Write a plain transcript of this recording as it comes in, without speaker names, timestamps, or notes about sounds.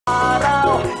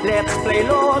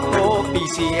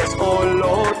PCSO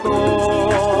Lotto.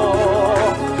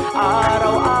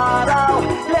 Araw-araw,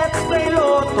 let's play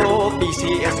Lotto,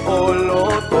 PCSO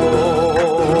Lotto.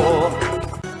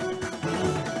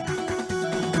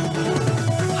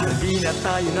 Halina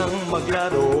tayo nang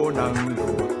maglaro ng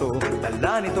Lotto.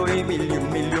 Dala nito'y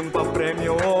milyong-milyong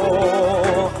papremyo.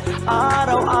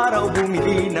 Araw-araw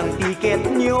bumili ng tiket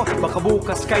nyo, baka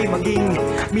bukas kay maging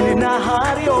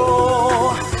milyonaryo.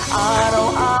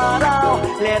 Araw-araw,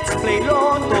 let's play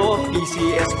Lotto,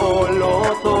 PCSO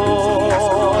Lotto.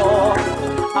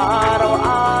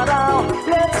 Araw-araw,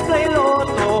 let's play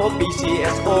Lotto,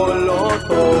 PCSO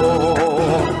Lotto.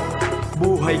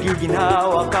 Buhay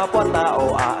giginhawa,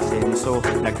 kapwa-tao aasenso,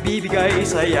 nagbibigay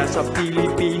saya sa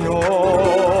Pilipino.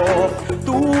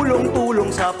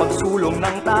 Tulong-tulong sa pagsulong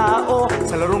ng tao,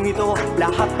 sa larong ito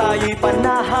lahat tayo'y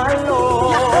panahalo.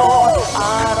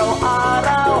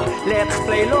 Araw-araw, let's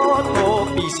play Lotto,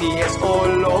 PCSO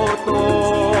Lotto.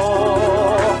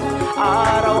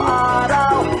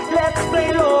 Araw-araw, let's play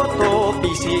Lotto,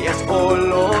 PCSO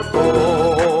Lotto.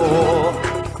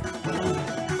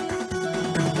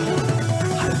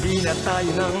 Halina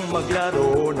tayo nang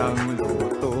maglaro ng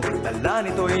Lotto. Dala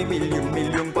nito'y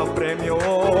milyong-milyong papremyo.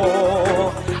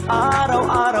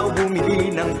 Araw-araw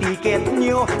bumili ng tiket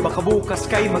nyo, baka bukas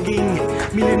kay maging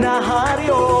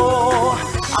milyonaryo.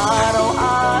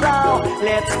 Araw-araw,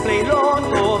 let's play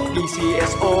Lotto,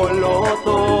 PCSO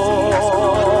Lotto.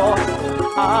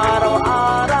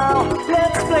 Araw-araw,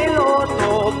 let's play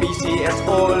Lotto,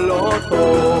 PCSO Lotto.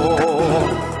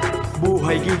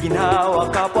 Buhay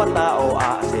giginhawa, kapwa-tao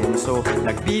aasenso,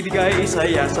 nagbibigay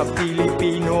saya sa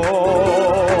Pilipino.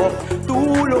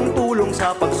 Tulong-tulong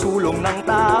sa pagsulong ng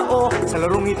tao, sa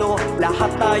larong ito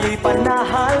lahat tayo'y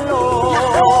panahalo.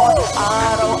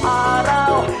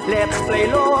 Araw-araw, let's play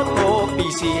Lotto,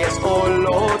 PCSO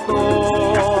Lotto.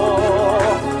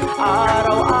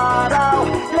 Araw-araw,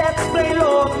 let's play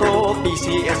Lotto,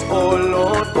 PCSO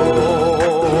Lotto.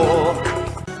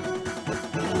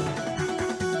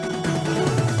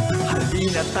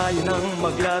 Halina tayo nang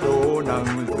maglaro ng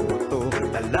Lotto.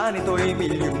 Dala nito'y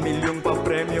milyong-milyong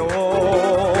papremyo.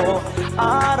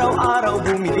 Araw-araw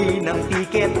bumili ng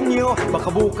tiket nyo,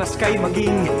 baka bukas kay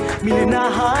maging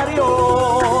milyonaryo.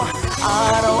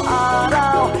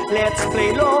 Araw-araw, let's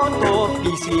play Lotto,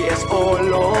 PCSO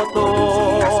Lotto.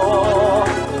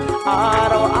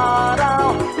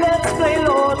 Araw-araw, let's play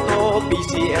Lotto,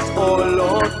 PCSO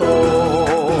Lotto.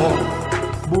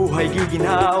 Buhay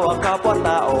giginhawa,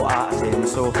 kapwa-tao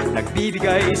aasenso,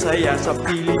 nagbibigay saya sa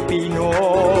Pilipino.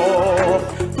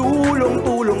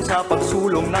 Tulong-tulong sa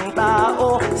pagsulong ng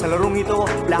tao, sa larong ito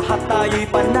lahat tayo'y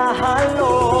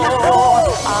panahalo.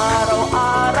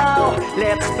 Araw-araw,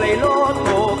 let's play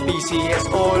Lotto,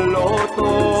 PCSO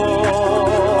Lotto.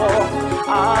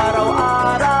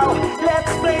 Araw-araw,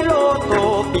 let's play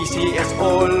Lotto,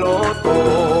 PCSO Lotto.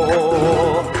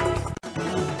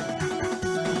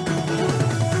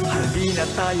 Halina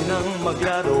tayo nang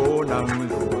maglaro ng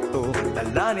Lotto.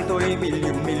 Dala nito'y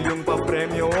milyong-milyong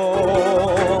papremyo.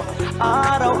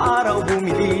 Araw-araw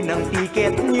bumili ng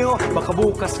tiket nyo, baka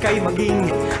bukas kay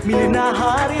maging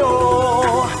milyonaryo.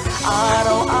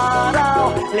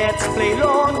 Araw-araw, let's play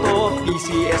Lotto,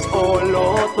 PCSO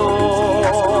Lotto.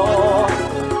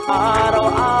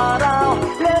 Araw-araw,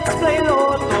 let's play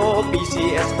Lotto,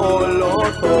 PCSO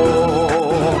Lotto.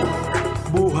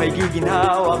 Buhay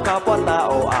giginhawa,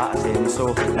 kapwa-tao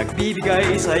aasenso,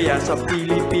 nagbibigay saya sa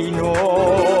Pilipino.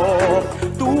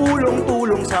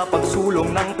 Tulong-tulong sa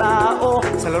pagsulong ng tao,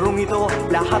 sa larong ito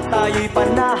lahat tayo'y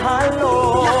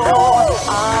panahalo.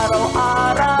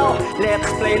 Araw-araw,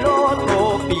 let's play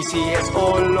Lotto,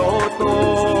 PCSO Lotto.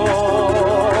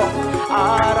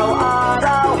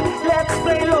 Araw-araw, let's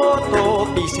play Lotto,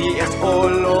 PCSO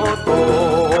Lotto.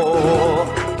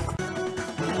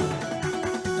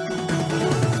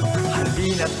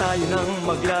 Halina tayo nang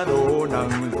maglaro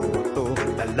ng Lotto.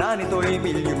 Dala nito'y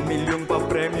milyong-milyong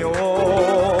papremyo.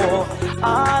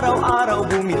 Araw-araw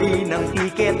bumili ng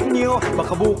tiket nyo,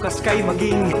 baka bukas kay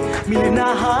maging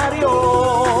milyonaryo.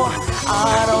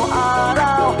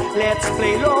 Araw-araw, let's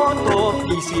play Lotto,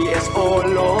 PCSO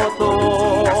Lotto.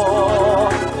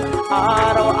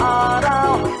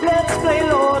 Araw-araw, let's play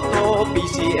Lotto,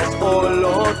 PCSO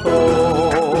Lotto.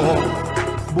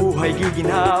 Buhay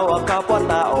giginhawa,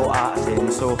 kapwa-tao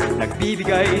aasenso,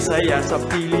 nagbibigay saya sa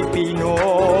Pilipino.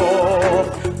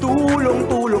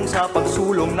 Tulong-tulong sa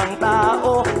pagsulong ng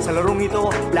tao, sa larong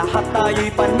ito lahat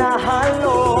tayo'y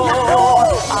panahalo.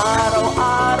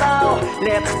 Araw-araw,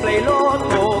 let's play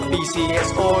Lotto,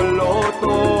 PCSO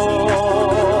Lotto.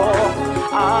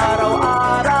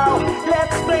 Araw-araw,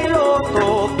 let's play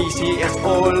Lotto,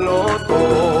 PCSO Lotto.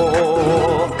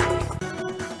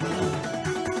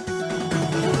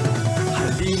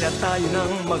 tayo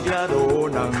nang maglaro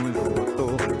ng Lotto.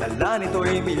 Dala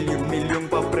nito'y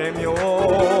milyong-milyong papremyo.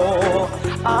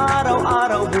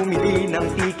 Araw-araw bumili ng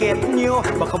tiket nyo,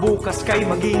 baka bukas kay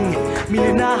maging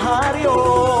milyonaryo.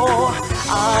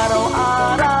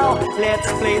 Araw-araw, let's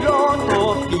play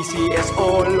Lotto,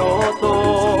 PCSO Lotto.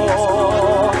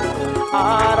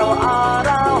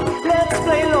 Araw-araw, let's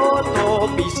play Lotto,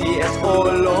 PCSO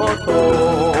Lotto.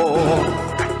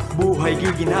 Buhay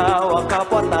giginhawa,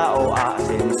 kapwa-tao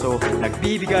aasenso,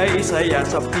 nagbibigay saya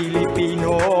sa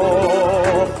Pilipino.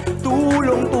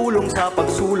 Tulong-tulong sa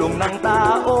pagsulong ng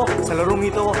tao, sa larong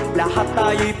ito lahat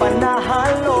tayo'y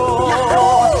panahalo.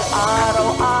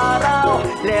 Araw-araw,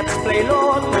 let's play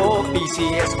Lotto,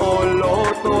 PCSO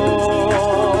Lotto.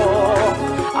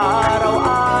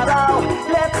 Araw-araw,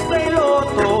 let's play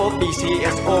Lotto,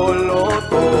 PCSO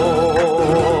Lotto.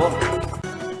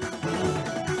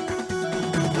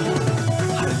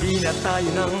 Halina tayo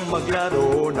nang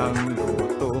maglaro ng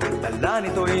Lotto. Dala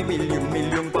nito'y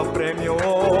milyong-milyong papremyo.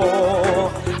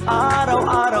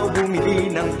 Araw-araw bumili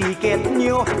ng tiket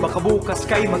nyo, baka bukas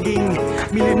kay maging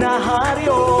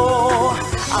milyonaryo.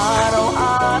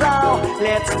 Araw-araw,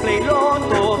 let's play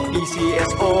Lotto,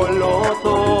 PCSO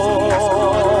Lotto.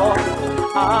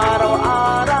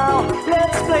 Araw-araw,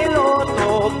 let's play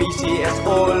Lotto,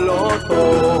 PCSO Lotto.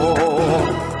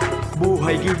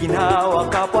 Buhay giginhawa,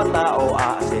 kapwa-tao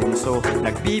aasenso,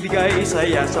 nagbibigay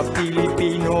saya sa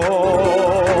Pilipino.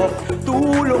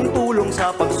 Tulong-tulong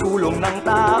sa pagsulong ng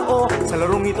tao, sa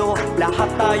larong ito lahat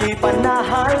tayo'y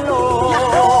panahalo.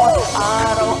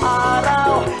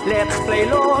 Araw-araw, let's play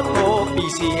Lotto,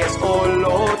 PCSO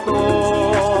Lotto.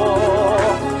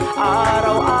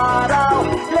 Araw-araw,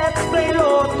 let's play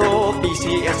Lotto,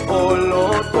 PCSO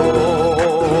Lotto.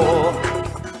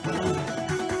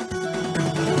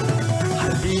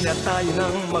 Halina tayo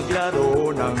nang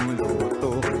maglaro ng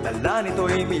Lotto. Dala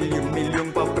nito'y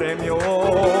milyong-milyong papremyo.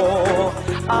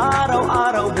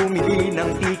 Araw-araw bumili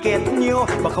ng tiket nyo,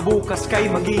 baka bukas kay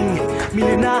maging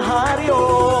milyonaryo.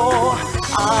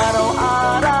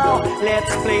 Araw-araw,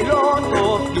 let's play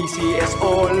Lotto,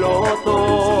 PCSO Lotto.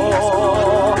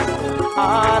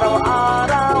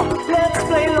 Araw-araw, let's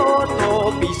play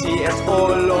Lotto, PCSO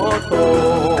Lotto.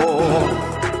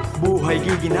 Buhay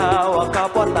giginhawa,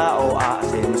 kapwa-tao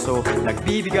aasenso,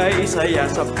 nagbibigay saya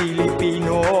sa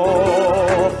Pilipino.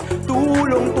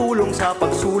 Tulong-tulong sa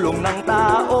pagsulong ng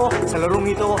tao, sa larong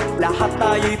ito lahat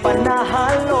tayo'y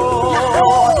panahalo.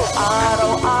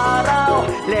 Araw-araw,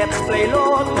 let's play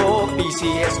Lotto,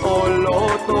 PCSO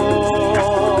Lotto.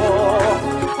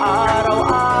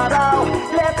 Araw-araw,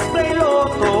 let's play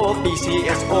Lotto,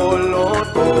 PCSO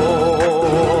Lotto.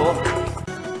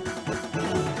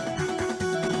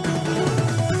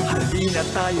 Halina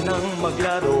tayo nang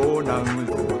maglaro ng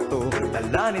Lotto.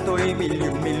 Dala nito'y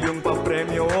milyong-milyong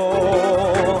papremyo.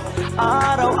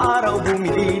 Araw-araw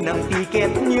bumili ng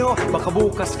tiket nyo, baka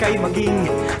bukas kay maging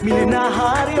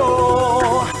milyonaryo.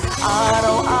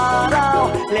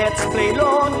 Araw-araw, let's play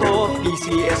Lotto,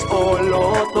 PCSO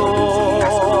Lotto.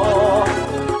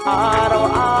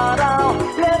 Araw-araw,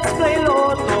 let's play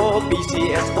Lotto,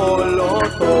 PCSO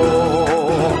Lotto.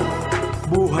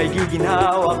 Buhay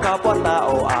giginhawa,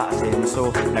 kapwa-tao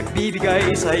aasenso,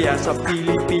 nagbibigay saya sa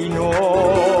Pilipino.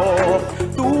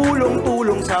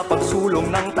 Tulong-tulong sa pagsulong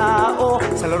ng tao,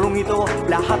 sa larong ito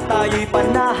lahat tayo'y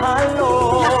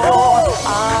panahalo.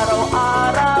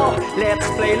 Araw-araw, let's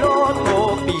play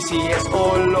Lotto, PCSO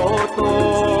Lotto.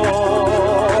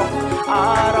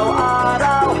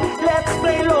 Araw-araw, let's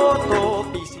play Lotto,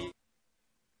 PCSO.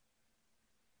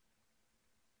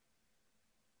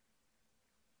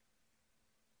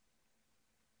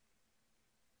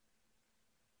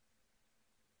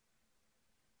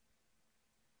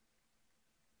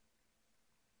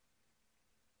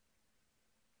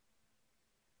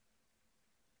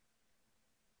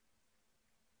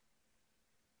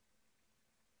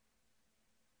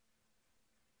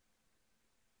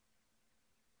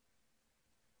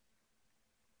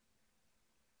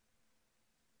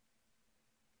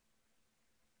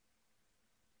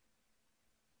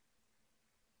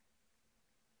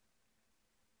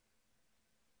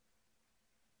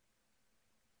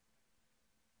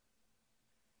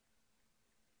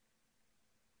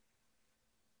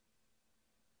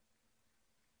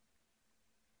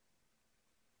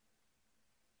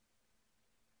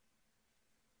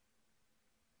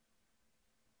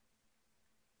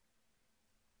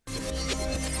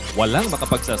 Walang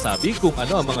makapagsasabi kung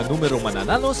ano ang mga numerong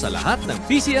mananalo sa lahat ng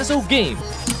PCSO game.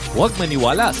 Huwag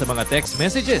maniwala sa mga text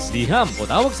messages, liham o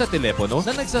tawag sa telepono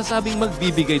na nagsasabing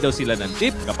magbibigay daw sila ng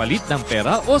tip kapalit ng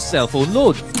pera o cellphone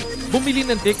load. bumili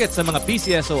ng ticket sa mga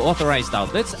PCSO authorized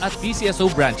outlets at PCSO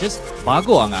branches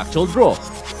bago ang actual draw.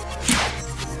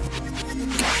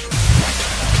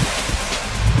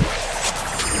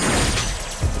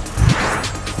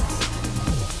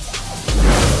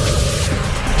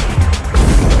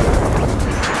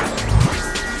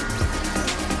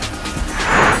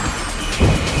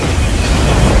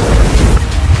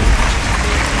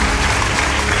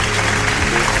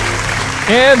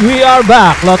 And we are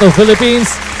back, Lotto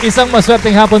Philippines. Isang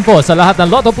maswerteng hapon po sa lahat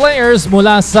ng Lotto players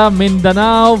mula sa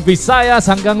Mindanao, Visayas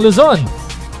hanggang Luzon.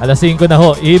 Alas 5 na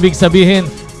ho, ibig sabihin,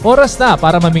 oras na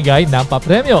para mamigay ng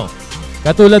papremyo.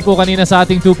 Katulad po kanina sa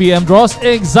ating 2 PM draws,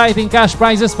 exciting cash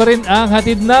prizes pa rin ang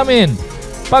hatid namin.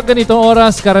 Pag ganitong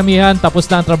oras, karamihan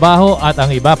tapos na ang trabaho at ang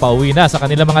iba pauwi na sa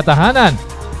kanilang mga tahanan.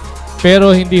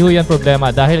 Pero hindi ho yan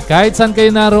problema dahil kahit saan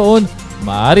kayo naroon,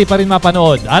 maaari pa rin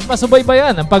mapanood at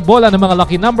masubaybayan ang pagbola ng mga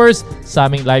lucky numbers sa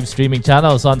aming live streaming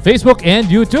channels on Facebook and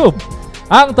YouTube.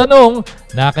 Ang tanong,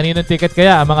 na kaninong ticket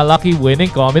kaya ang mga lucky winning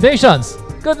combinations?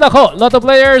 Good luck ho, Lotto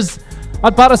players!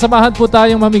 At para samahan po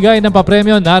tayong mamigay ng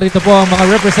papremyo, narito po ang mga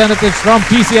representatives from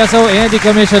PCSO and the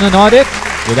Commission on Audit.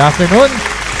 Good afternoon.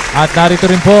 At narito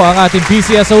rin po ang ating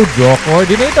PCSO Draw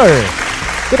Coordinator.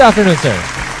 Good afternoon, sir.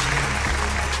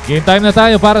 Game time na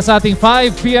tayo para sa ating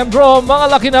 5 PM draw. Mga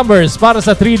lucky numbers para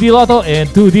sa 3D Lotto and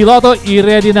 2D Lotto.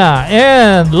 I-ready na.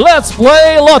 And let's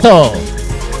play Lotto!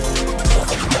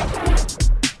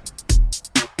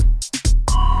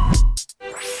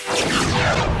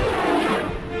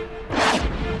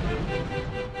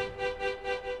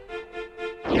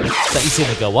 Sa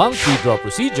isinagawang pre-draw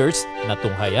procedures,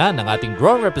 natunghayan ng ating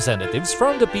draw representatives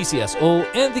from the PCSO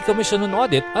and the Commission on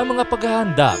Audit ang mga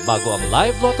paghahanda bago ang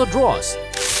live Lotto draws.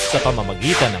 Sa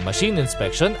pamamagitan ng machine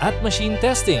inspection at machine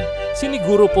testing,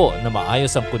 siniguro po na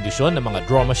maayos ang kondisyon ng mga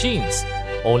draw machines.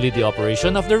 Only the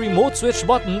operation of the remote switch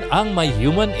button ang may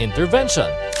human intervention.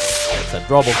 Sa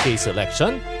drawable case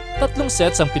selection, 3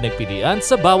 sets ang pinagpilian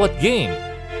sa bawat game.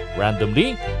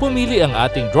 Randomly, pumili ang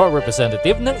ating draw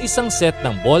representative ng isang set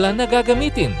ng bola na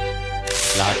gagamitin.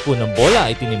 Lahat po ng bola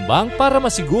ay tinimbang para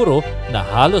masiguro na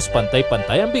halos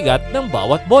pantay-pantay ang bigat ng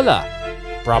bawat bola.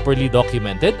 Properly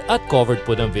documented at covered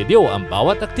po ng video ang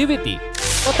bawat activity.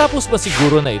 Matapos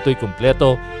masiguro na ito'y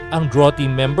kumpleto, ang draw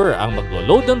team member ang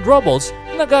maglo-load ng draw balls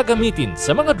na gagamitin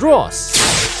sa mga draws.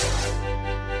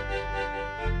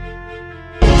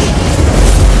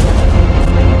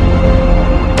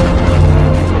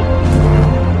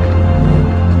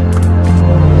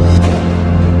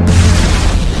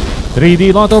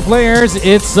 "3D Lotto players,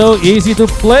 it's so easy to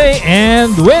play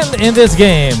and win in this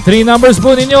game. 3 numbers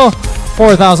po ninyo,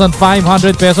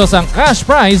 4,500 pesos ang cash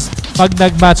prize pag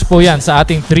nag-match po yan sa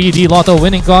ating 3D Lotto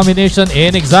winning combination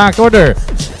in exact order.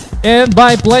 And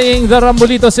by playing the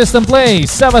Rambolito system play,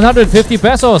 750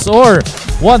 pesos or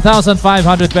 1,500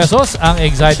 pesos ang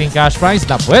exciting cash prize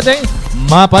na pwedeng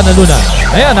mapanalunan.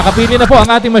 Ayan, nakapili na po ang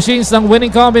ating machines ng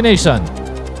winning combination.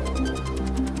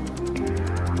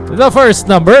 The first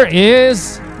number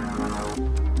is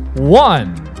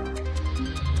 1.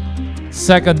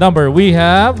 Second number, we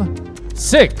have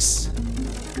 6.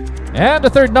 And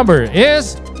the third number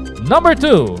is number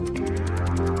 2.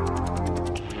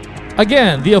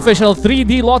 Again, the official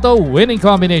 3D Lotto winning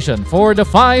combination for the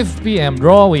 5 PM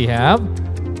draw, we have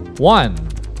 1,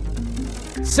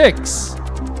 6,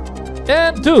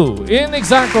 and 2 in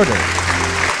exact order.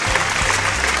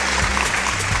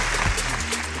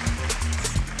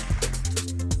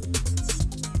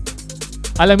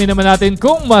 Alamin naman natin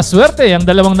kung maswerte ang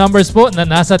dalawang numbers po na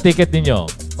nasa ticket ninyo.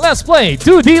 Let's play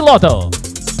 2D Lotto!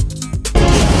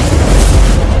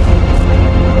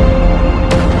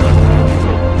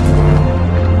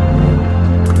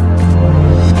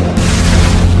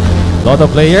 Lotto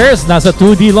players, nasa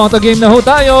 2D Lotto game na ho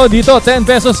tayo. Dito, 10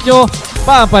 pesos nyo,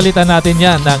 papalitan natin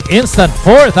yan ng instant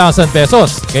 4,000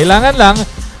 pesos. Kailangan lang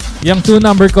yung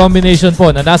 2-number combination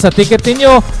po na nasa ticket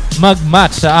ninyo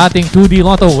mag-match sa ating 2D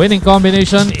Lotto winning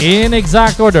combination in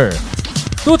exact order.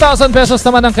 2,000 pesos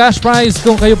naman ang cash prize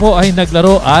kung kayo po ay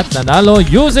naglaro at nanalo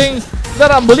using the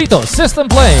Rambolito system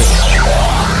play.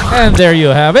 And there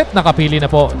you have it. Nakapili na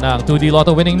po ng 2D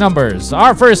Lotto winning numbers.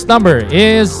 Our first number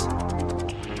is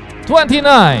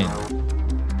 29.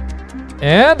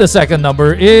 And the second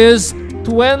number is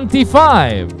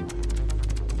 25.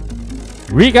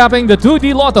 Recapping the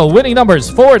 2D Lotto winning numbers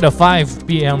for the 5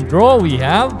 PM draw, we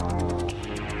have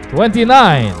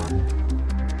 29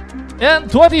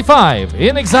 and 25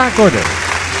 in exact order.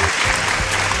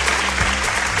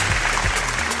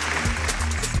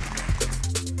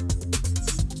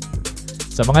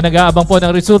 Sa mga nag-aabang po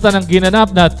ng resulta ng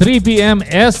ginanap na 3 PM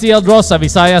STL draw sa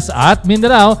Visayas at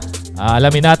Mindanao,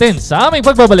 Alamin natin sa aming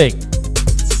pagbabalik.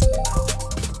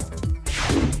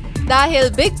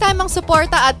 Dahil big time ang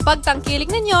suporta at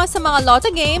pagtangkilik ninyo sa mga Lotto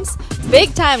games,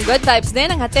 big time good vibes din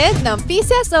ang hatid ng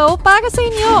PCSO para sa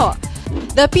inyo.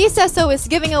 The PCSO is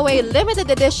giving away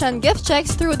limited edition gift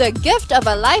checks through the Gift of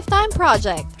a Lifetime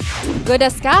project. Good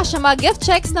as cash ang mga gift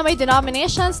checks na may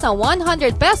denominations na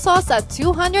 100 pesos at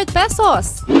 200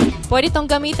 pesos. Pwede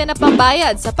itong gamitin na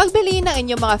pambayad sa pagbili ng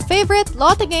inyong mga favorite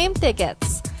Lotto game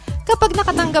tickets. Kapag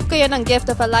nakatanggap kayo ng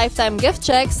Gift of a Lifetime gift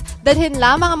checks, dalhin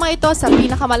lamang ang mga ito sa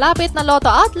pinakamalapit na Lotto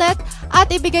outlet at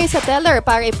ibigay sa teller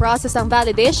para i-process ang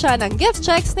validation ng gift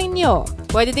checks ninyo.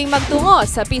 Pwede ding magtungo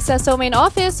sa PCSO Main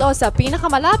office o sa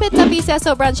pinakamalapit na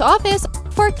PCSO branch office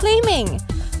for claiming.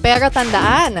 Pero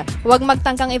tandaan, huwag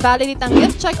magtangkang i-validate ang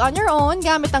gift check on your own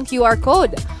gamit ang QR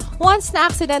code. Once na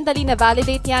accidentally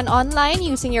na-validate yan online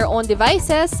using your own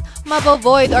devices,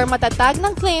 mabo-void or matatag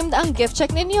ng claimed ang gift check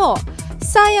ninyo.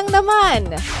 Sayang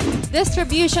naman!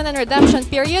 Distribution and redemption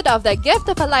period of the Gift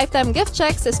of a Lifetime gift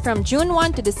checks is from June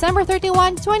 1 to December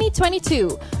 31,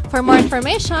 2022. For more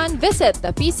information, visit the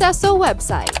PCSO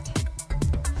website.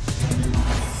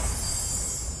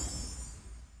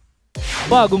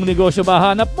 Bagong negosyo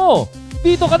ba hanap mo?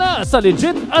 Dito ka na sa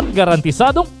legit at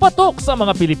garantisadong patok sa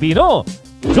mga Pilipino.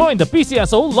 Join the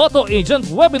PCSO Lotto Agent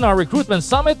Webinar Recruitment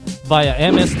Summit via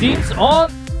MS Teams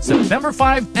on September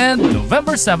 5 and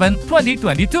November 7,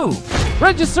 2022.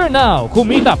 Register now!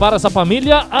 Kumita para sa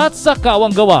pamilya at sa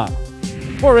kawang-gawa.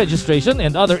 For registration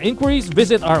and other inquiries,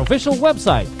 visit our official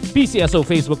website, PCSO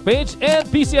Facebook page and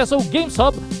PCSO Games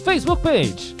Hub Facebook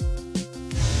page.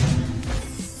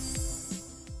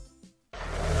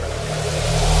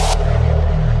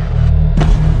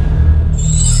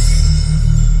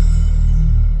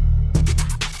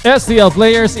 STL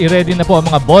players, i-ready na po ang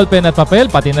mga ballpen at papel,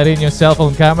 pati na rin yung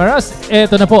cellphone cameras.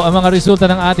 Ito na po ang mga resulta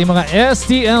ng ating mga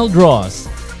STL draws.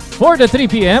 For the 3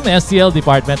 p.m. STL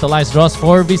departmentalized draws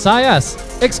for Visayas,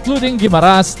 excluding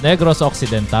Guimaras, Negros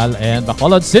Occidental, and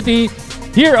Bacolod City,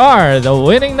 here are the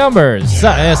winning numbers.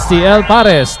 Sa STL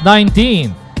Pares, 19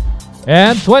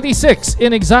 and 26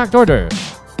 in exact order.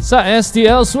 Sa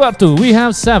STL Suertu, we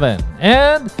have 7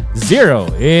 and 0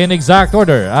 in exact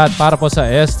order. At para po sa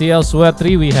STL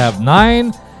Suertu, we have 9,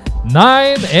 9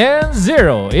 and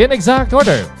 0 in exact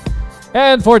order.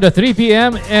 And for the 3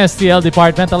 p.m. STL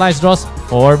departmentalized draws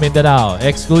for Mindanao,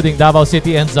 excluding Davao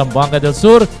City and Zamboanga del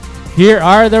Sur, here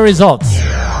are the results.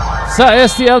 Sa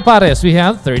STL Pares, we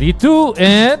have 32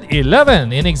 and 11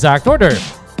 in exact order.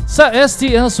 Sa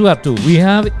STL Suertu, we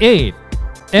have 8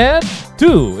 and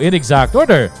 2 in exact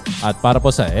order. At para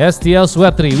po sa STL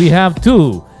Suertu, we have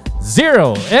 2,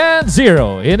 0 and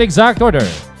 0 in exact order.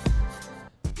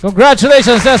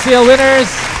 Congratulations STL winners!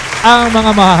 Ang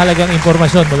mga mahalagang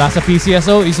impormasyon mula sa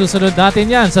PCSO, isusunod natin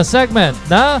yan sa segment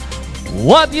na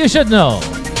What You Should Know.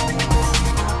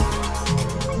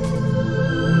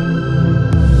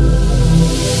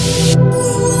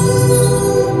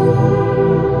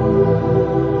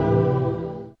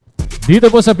 Dito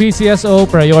po sa PCSO,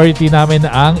 priority namin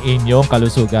ang inyong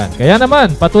kalusugan. Kaya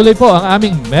naman, patuloy po ang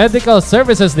aming Medical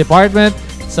Services Department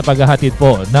sa paghahatid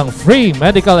po ng free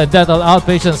medical and dental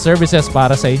outpatient services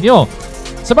para sa inyo.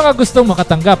 Sa mga gustong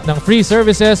makatanggap ng free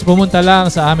services, pumunta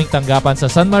lang sa aming tanggapan sa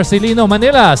San Marcelino,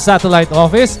 Manila, Satellite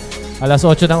Office, alas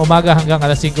 8 ng umaga hanggang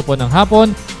alas 5 po ng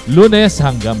hapon, Lunes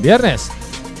hanggang Biyernes.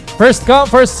 First come,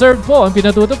 first serve po ang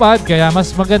pinatutupad, kaya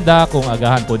mas maganda kung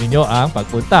agahan po ninyo ang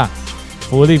pagpunta.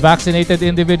 Fully vaccinated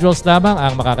individuals lamang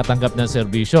ang makakatanggap ng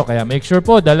serbisyo, kaya make sure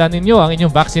po dala ninyo ang inyong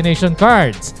vaccination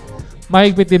cards.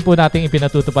 Mahigpit din po nating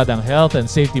ipinatutupad ang health and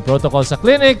safety protocol sa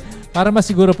clinic para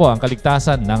masiguro po ang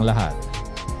kaligtasan ng lahat.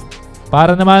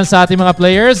 Para naman sa ating mga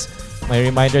players, may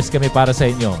reminders kami para sa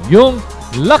inyo. Yung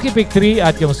Lucky Pick 3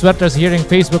 at yung Sweaters Hearing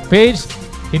Facebook page,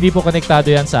 hindi po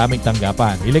konektado yan sa aming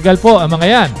tanggapan. Illegal po ang mga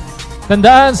yan.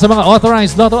 Tandaan, sa mga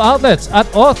authorized Lotto outlets at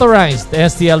authorized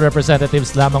STL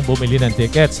representatives lamang bumili ng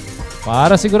tickets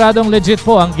para siguradong legit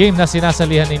po ang game na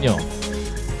sinasalihan ninyo.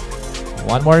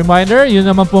 One more reminder, yun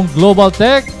naman pong Global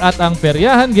Tech at ang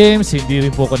Peryahan Games hindi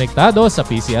rin po konektado sa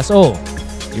PCSO.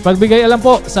 Ipagbigay alam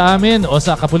po sa amin o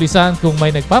sa kapulisan kung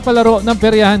may nagpapalaro ng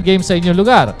Peryahan Games sa inyong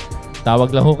lugar.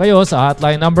 Tawag lang ho kayo sa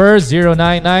hotline number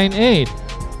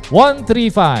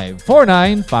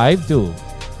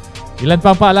 0998-135-4952. Ilan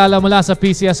pang paalala mula sa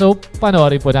PCSO,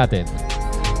 panoorin po natin.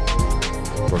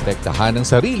 Protektahan ang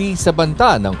sarili sa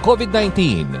banta ng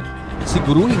COVID-19.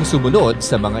 Siguruhing sumunod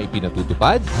sa mga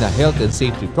ipinatutupad na health and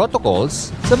safety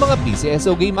protocols sa mga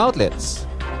PCSO game outlets.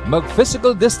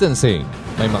 Mag-physical distancing.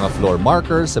 May mga floor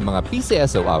markers sa mga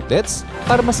PCSO outlets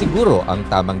para masiguro ang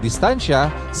tamang distansya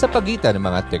sa pagitan ng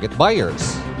mga ticket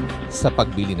buyers. Sa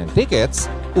pagbili ng tickets,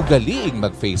 ugaliing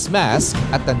mag-face mask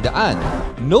at tandaan,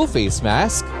 no face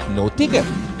mask, no ticket.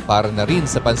 Para na rin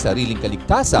sa pansariling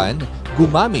kaligtasan,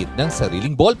 gumamit ng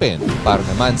sariling ballpen. Para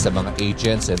naman sa mga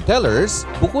agents and tellers,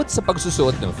 bukod sa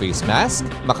pagsusuot ng face mask,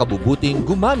 makabubuting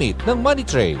gumamit ng money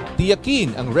tray.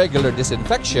 Tiyakin ang regular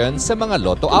disinfection sa mga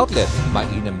Lotto outlet.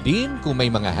 Mainam din kung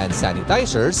may mga hand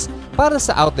sanitizers para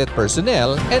sa outlet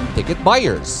personnel and ticket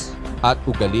buyers. At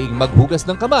ugaliing maghugas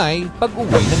ng kamay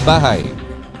pag-uwi ng bahay.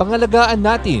 Pangalagaan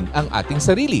natin ang ating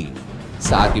sarili.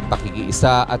 Sa ating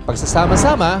pakikiisa at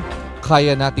pagsasama-sama,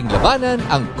 kaya nating labanan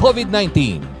ang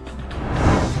COVID-19.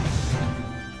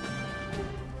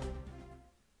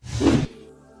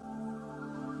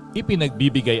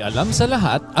 Ipinagbibigay alam sa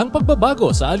lahat ang pagbabago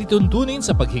sa alituntunin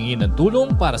sa paghingi ng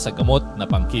tulong para sa gamot na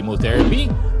pang-chemotherapy,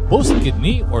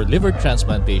 post-kidney or liver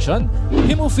transplantation,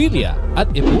 hemophilia at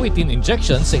ipuitin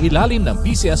injection sa ilalim ng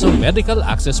PCSO Medical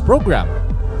Access Program.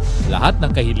 Lahat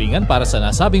ng kahilingan para sa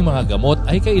nasabing mga gamot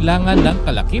ay kailangan ng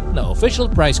kalakip na official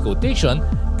price quotation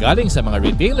galing sa mga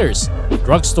retailers,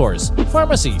 drugstores,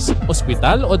 pharmacies,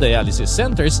 ospital o dialysis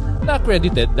centers na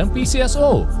accredited ng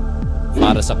PCSO.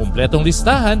 Para sa kumpletong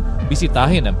listahan,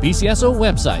 bisitahin ang PCSO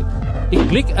website.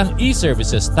 I-click ang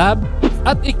e-services tab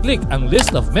at i-click ang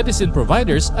list of medicine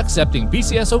providers accepting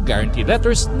PCSO guarantee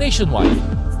letters nationwide.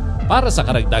 Para sa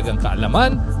karagdagang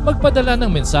kaalaman, magpadala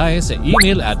ng mensahe sa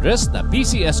email address na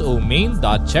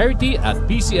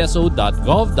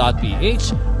pcsomain.charity@pcso.gov.ph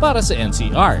para sa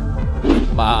NCR.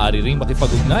 Maaari ring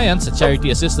makipag-ugnayan sa Charity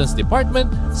Assistance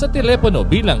Department sa telepono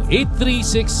bilang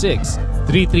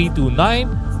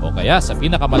 8366-3329 o kaya sa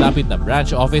pinakamalapit na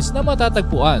branch office na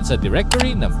matatagpuan sa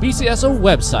directory ng PCSO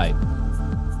website.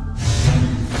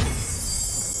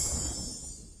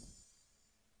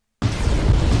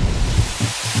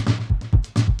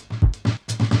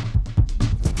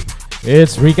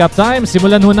 It's recap time.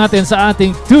 Simulan ho natin sa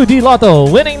ating 2D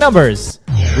Lotto winning numbers.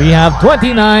 We have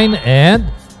 29 and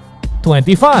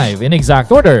 25 in exact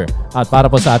order. At para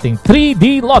po sa ating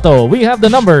 3D Lotto, we have the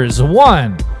numbers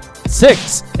 1,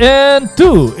 6, and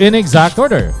 2 in exact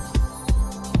order.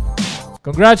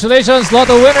 Congratulations,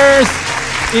 Lotto winners!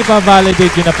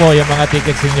 Ipa-validate nyo na po yung mga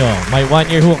tickets ninyo. May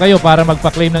 1 year ho kayo para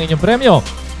magpa-claim ng inyong premyo.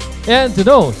 And to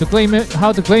know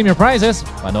how to claim your prizes,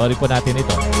 panoorin po natin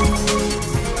ito.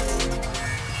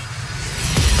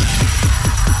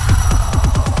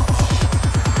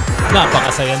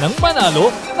 Napakasaya ng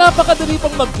manalo, napakadali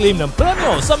pang mag-claim ng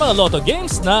premyo sa mga Lotto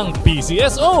games ng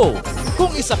PCSO.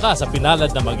 Kung isa ka sa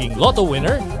pinalad na maging Lotto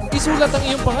winner, isulat ang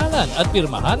iyong pangalan at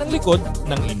pirmahan ang likod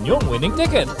ng inyong winning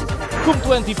ticket. Kung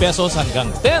 20 pesos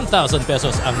hanggang 10,000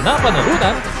 pesos ang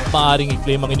napanalunan, maaaring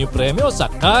i-claim ang inyong premyo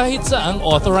sa kahit saang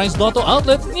authorized Lotto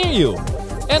outlet near you.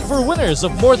 And for winners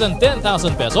of more than 10,000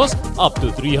 pesos up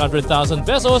to 300,000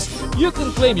 pesos, you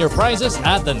can claim your prizes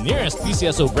at the nearest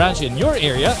PCSO branch in your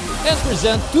area and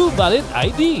present 2 valid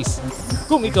IDs.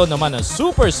 Kung ikaw naman ang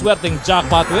super swerteng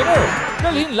jackpot winner,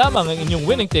 dalhin lamang ang inyong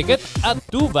winning ticket at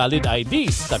 2 valid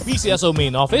IDs sa PCSO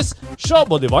Main Office, Shaw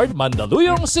Boulevard,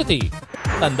 Mandaluyong City.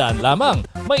 Tandaan lamang,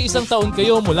 may 1 taon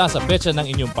kayo mula sa petsa ng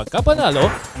inyong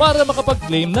pagkapanalo para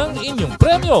makapag-claim ng inyong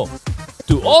premyo.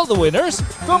 To all the winners,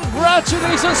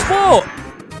 congratulations po!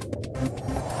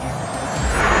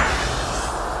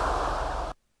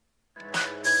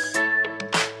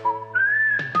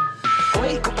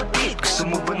 Hoy kapatid, gusto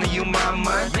mo ba na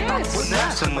yumaman? Takbo na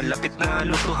sa malapit na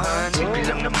lutuhan. Simple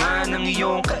lang naman ang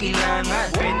iyong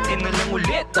kailangan. 20 na lang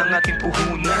ulit ang ating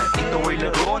puhunan. Ito ay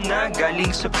laro na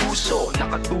galing sa puso.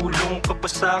 Nakatulong ka pa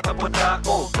sa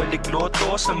kapatao. Balik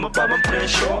Lotto sa mababang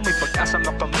presyo. May pag-asa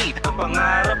makamit ang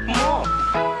pangarap mo.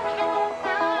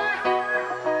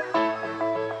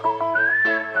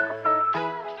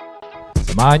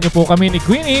 Samahan niyo po kami ni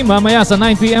Queenie mamaya sa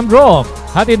 9 p.m. draw.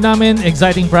 Hatid namin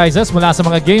exciting prizes mula sa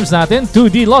mga games natin,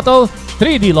 2D Lotto,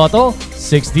 3D Lotto,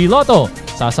 6D Lotto.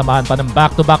 Sasamahan pa ng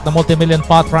back-to-back na multi-million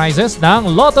pot prizes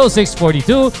ng Lotto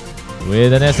 642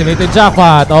 with an estimated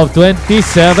jackpot of 27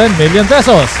 million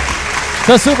pesos.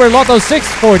 Sa Super Lotto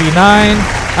 649,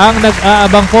 ang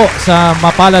nag-aabang po sa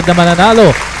mapalad na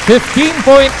mananalo,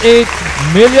 15.8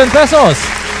 million pesos.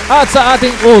 At sa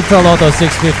ating Ultra Lotto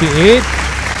 658,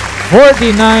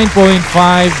 49.5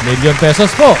 million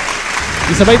pesos po.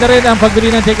 Isabay na rin ang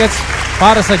pagbili ng tickets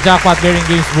para sa jackpot bearing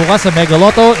games bukas sa Mega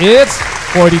Lotto. It's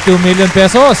 42 million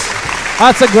pesos.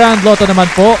 At sa Grand Lotto naman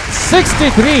po,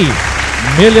 63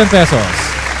 million pesos.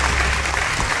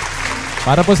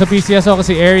 Para po sa PCSO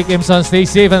kasi Eric Imson, stay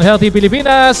safe and healthy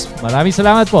Pilipinas. Maraming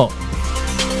salamat po.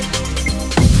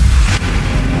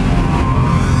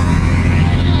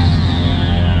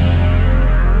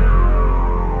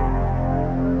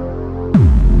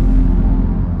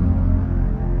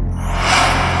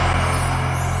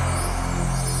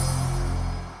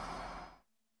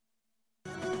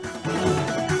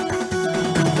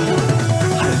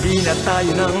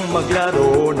 tayo nang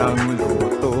maglaro ng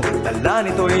Lotto. Dala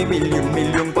nito'y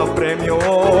milyong-milyong papremyo.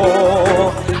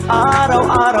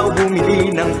 Araw-araw bumili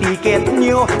ng tiket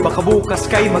nyo, baka bukas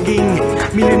kay maging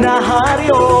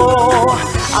milyonaryo.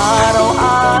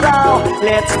 Araw-araw,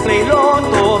 let's play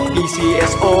Lotto,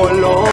 PCSO Lotto.